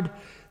desired,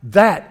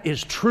 that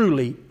is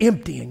truly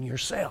emptying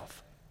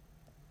yourself.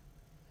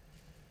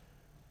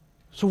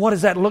 So what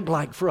does that look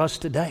like for us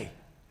today?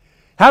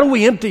 How do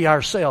we empty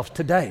ourselves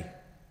today?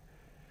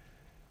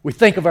 We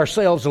think of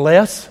ourselves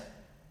less.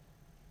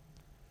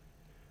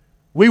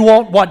 We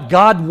want what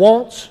God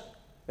wants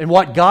and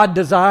what God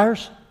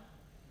desires.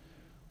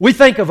 We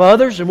think of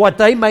others and what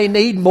they may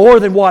need more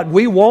than what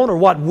we want or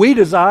what we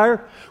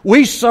desire.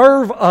 We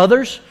serve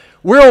others.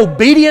 We're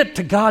obedient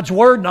to God's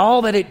Word and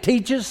all that it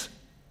teaches.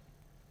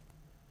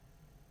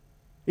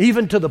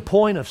 Even to the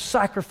point of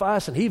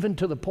sacrifice and even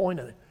to the point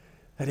of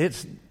that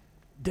it's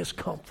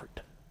discomfort.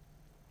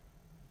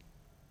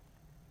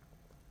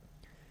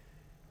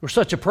 We're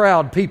such a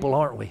proud people,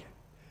 aren't we?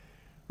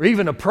 We're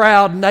even a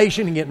proud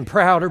nation and getting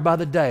prouder by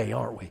the day,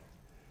 aren't we?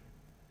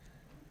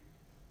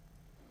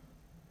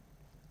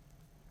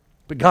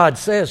 But God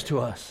says to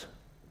us,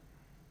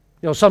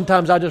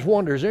 sometimes I just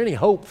wonder, is there any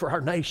hope for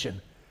our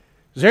nation?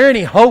 Is there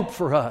any hope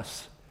for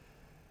us?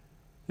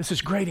 This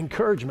is great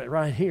encouragement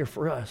right here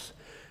for us.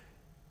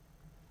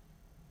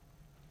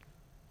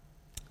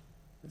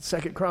 2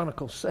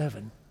 Chronicles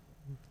 7.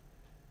 You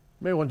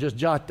may want to just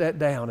jot that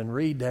down and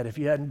read that if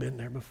you hadn't been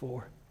there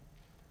before.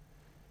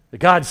 That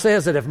God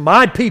says that if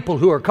my people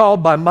who are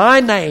called by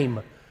my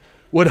name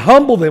would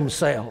humble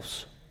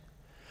themselves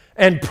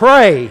and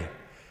pray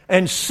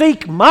and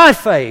seek my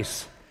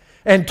face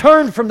and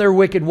turn from their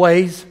wicked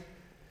ways,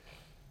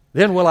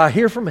 then will I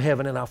hear from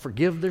heaven and I'll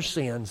forgive their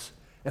sins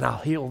and I'll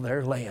heal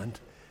their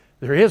land.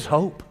 There is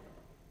hope.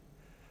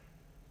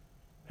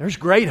 There's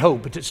great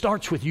hope, but it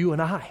starts with you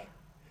and I.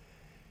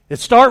 It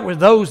starts with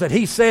those that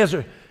He says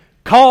are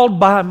called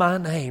by my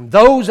name,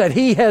 those that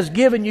He has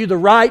given you the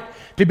right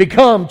to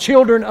become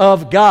children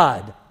of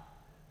God.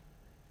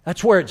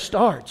 That's where it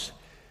starts.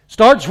 It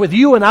starts with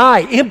you and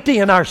I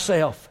emptying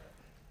ourselves,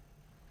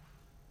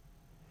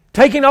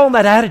 taking on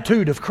that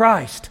attitude of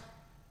Christ.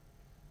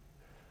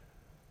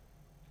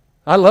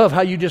 I love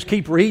how you just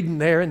keep reading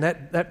there in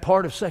that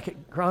part of 2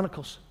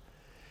 Chronicles.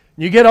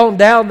 You get on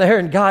down there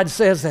and God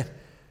says that,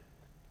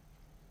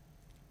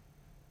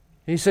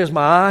 He says,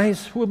 my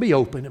eyes will be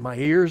open and my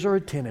ears are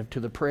attentive to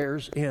the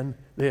prayers in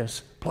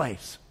this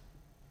place.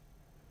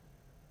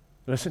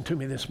 Listen to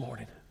me this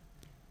morning.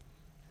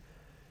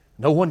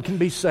 No one can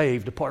be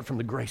saved apart from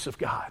the grace of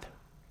God.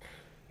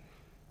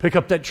 Pick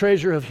up that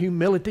treasure of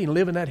humility and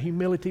live in that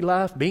humility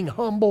life, being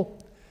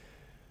humble,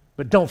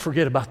 but don't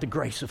forget about the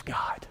grace of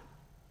God.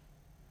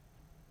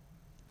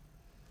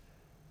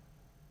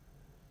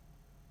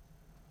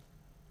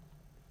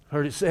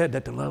 Heard it said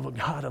that the love of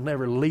God will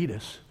never lead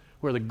us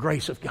where the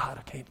grace of God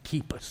can't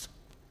keep us.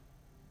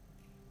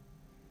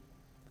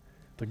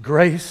 The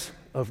grace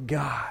of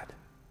God.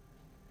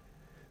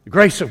 The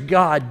grace of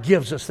God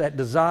gives us that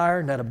desire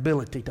and that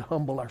ability to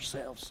humble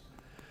ourselves.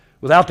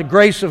 Without the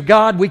grace of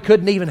God, we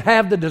couldn't even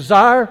have the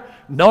desire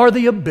nor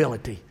the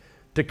ability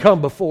to come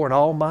before an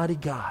almighty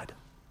God.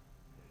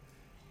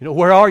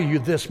 Where are you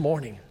this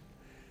morning?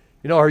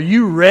 Are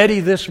you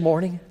ready this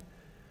morning?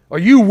 Are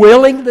you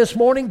willing this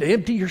morning to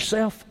empty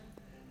yourself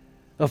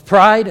of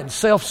pride and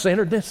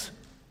self-centeredness?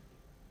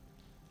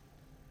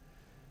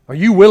 Are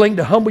you willing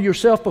to humble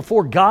yourself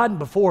before God and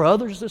before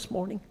others this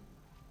morning?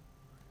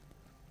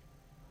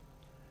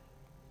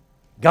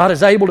 God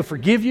is able to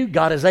forgive you.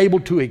 God is able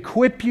to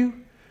equip you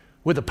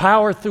with the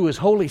power through His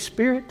Holy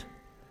Spirit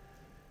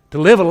to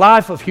live a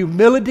life of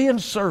humility and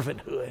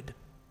servanthood.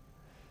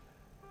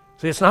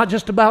 See, it's not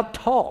just about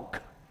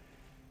talk.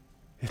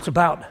 It's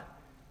about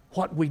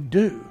what we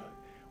do.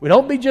 We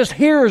don't be just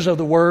hearers of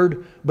the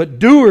Word, but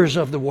doers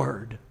of the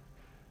Word.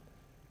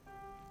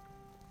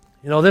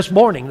 This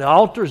morning, the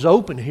altar is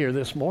open here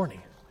this morning.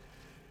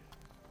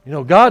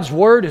 God's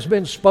Word has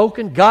been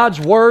spoken. God's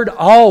Word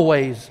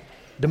always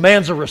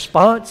demands a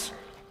response.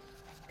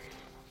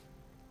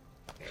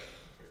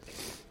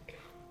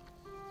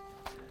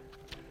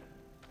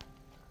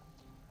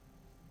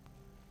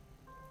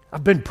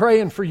 I've been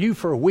praying for you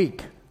for a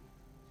week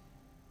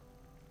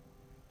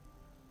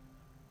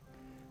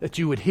that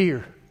you would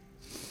hear.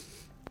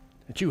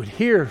 That you would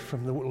hear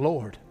from the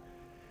Lord.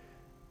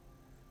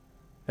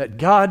 That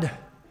God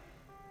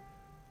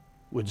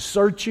would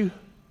search you.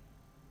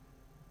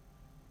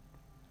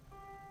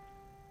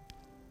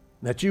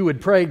 That you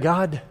would pray,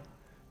 God,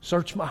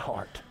 search my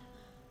heart.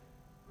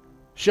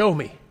 Show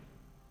me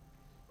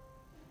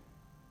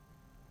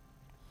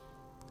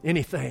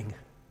anything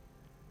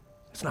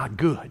that's not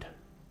good.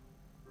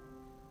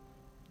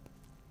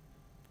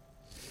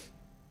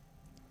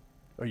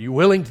 Are you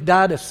willing to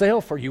die to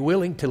self? Are you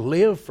willing to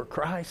live for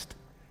Christ?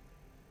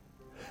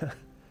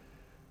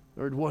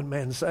 I heard one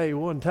man say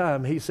one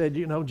time, he said,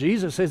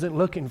 Jesus isn't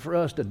looking for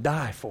us to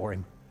die for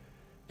Him.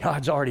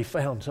 God's already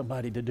found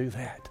somebody to do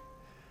that.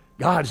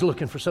 God's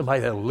looking for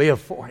somebody that'll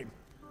live for Him.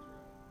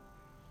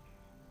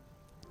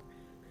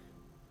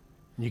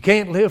 You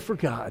can't live for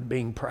God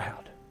being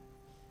proud.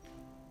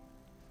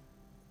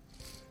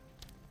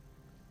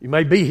 You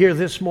may be here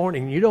this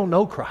morning and you don't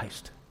know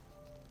Christ.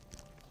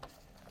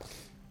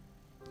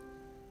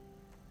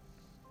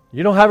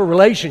 You don't have a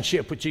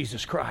relationship with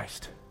Jesus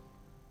Christ.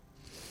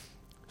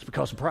 It's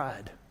because of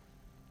pride.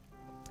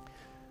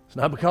 It's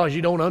not because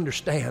you don't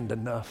understand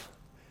enough.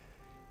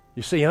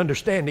 You see,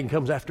 understanding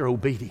comes after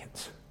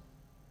obedience.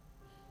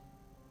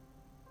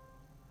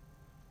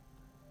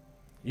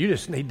 You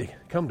just need to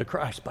come to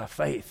Christ by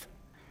faith.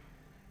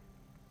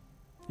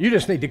 You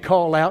just need to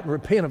call out and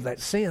repent of that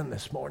sin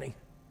this morning.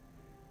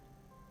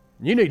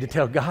 You need to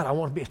tell God, I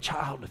want to be a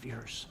child of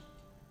yours.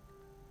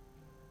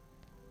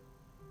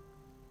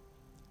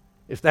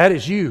 If that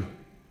is you,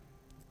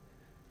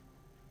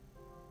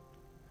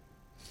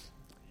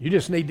 you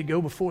just need to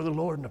go before the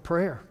Lord in a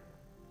prayer.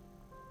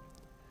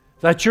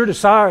 If that's your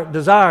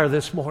desire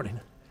this morning,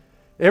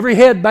 every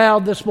head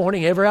bowed this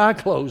morning, every eye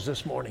closed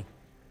this morning.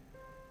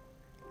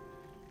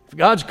 If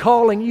God's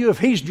calling you, if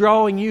He's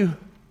drawing you,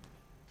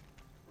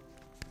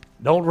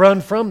 don't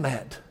run from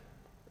that.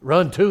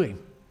 Run to Him.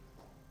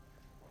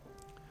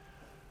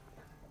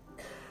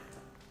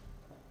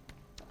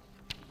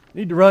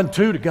 You need to run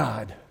to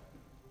God.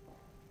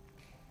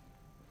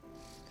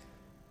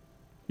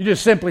 You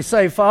just simply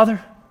say,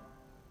 Father,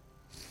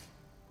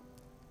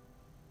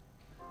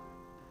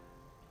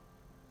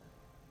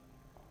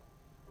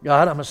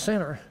 God, I'm a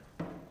sinner.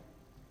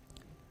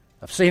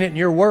 I've seen it in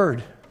your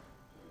word.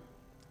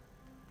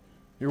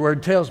 Your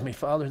word tells me,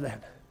 Father,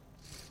 that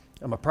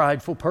I'm a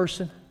prideful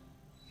person.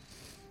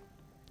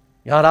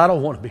 God, I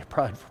don't want to be a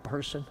prideful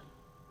person.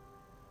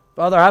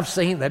 Father, I've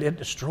seen that it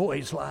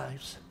destroys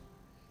lives.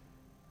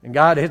 And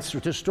God, it's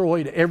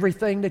destroyed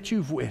everything that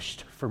you've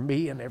wished for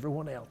me and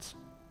everyone else.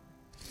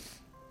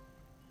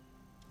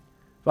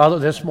 Father,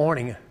 this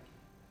morning,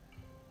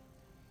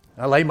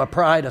 I lay my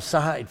pride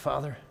aside,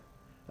 Father.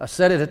 I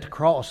set it at the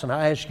cross, and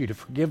I ask you to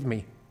forgive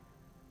me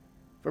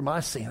for my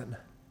sin.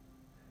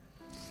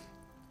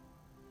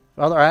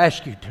 Father, I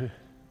ask you to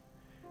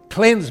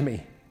cleanse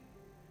me.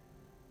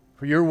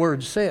 For your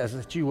word says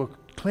that you will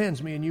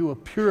cleanse me and you will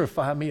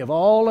purify me of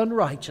all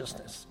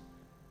unrighteousness.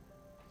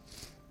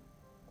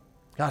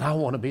 God, I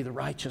want to be the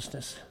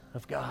righteousness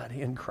of God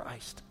in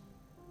Christ.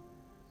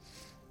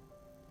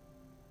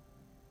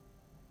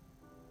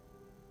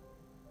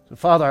 So,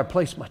 Father, I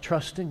place my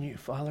trust in you.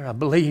 Father, I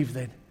believe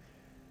that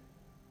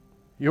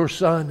your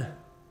Son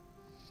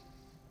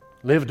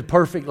lived a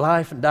perfect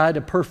life and died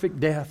a perfect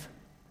death.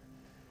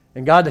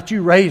 And God, that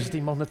you raised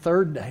him on the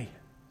third day.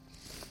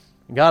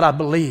 And God, I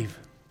believe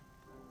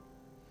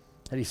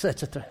that he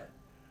sits at the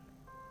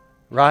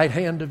right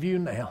hand of you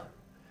now.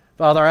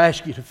 Father, I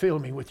ask you to fill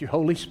me with your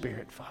Holy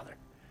Spirit, Father.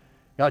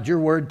 God, your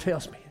word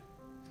tells me,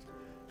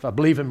 if I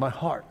believe in my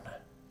heart,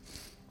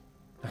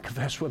 I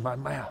confess with my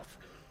mouth,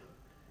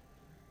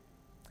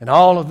 and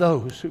all of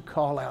those who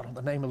call out on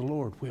the name of the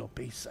Lord will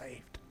be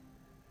saved.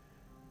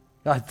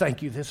 God,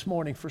 thank you this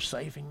morning for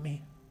saving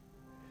me.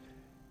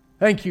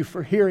 Thank you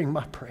for hearing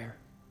my prayer.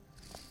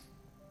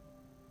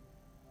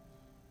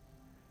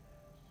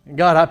 And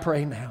God, I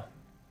pray now.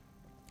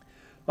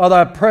 Father,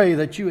 I pray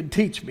that you would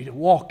teach me to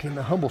walk in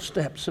the humble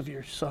steps of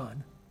your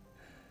Son.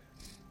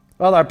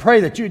 Father, I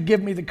pray that you would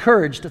give me the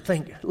courage to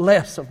think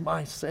less of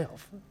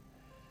myself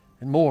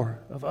and more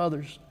of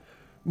others.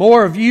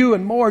 More of you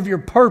and more of your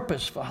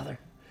purpose, Father,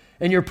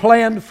 and your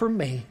plan for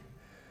me.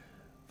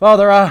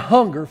 Father, I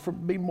hunger for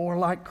be more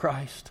like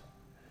Christ.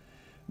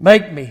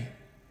 Make me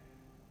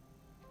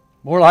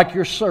more like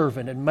your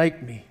servant and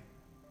make me,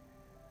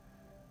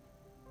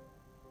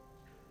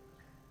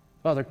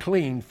 Father,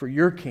 clean for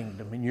your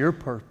kingdom and your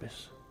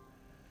purpose.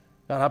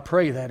 God, I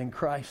pray that in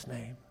Christ's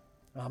name.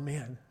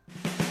 Amen.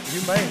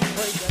 You may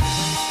pray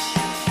that.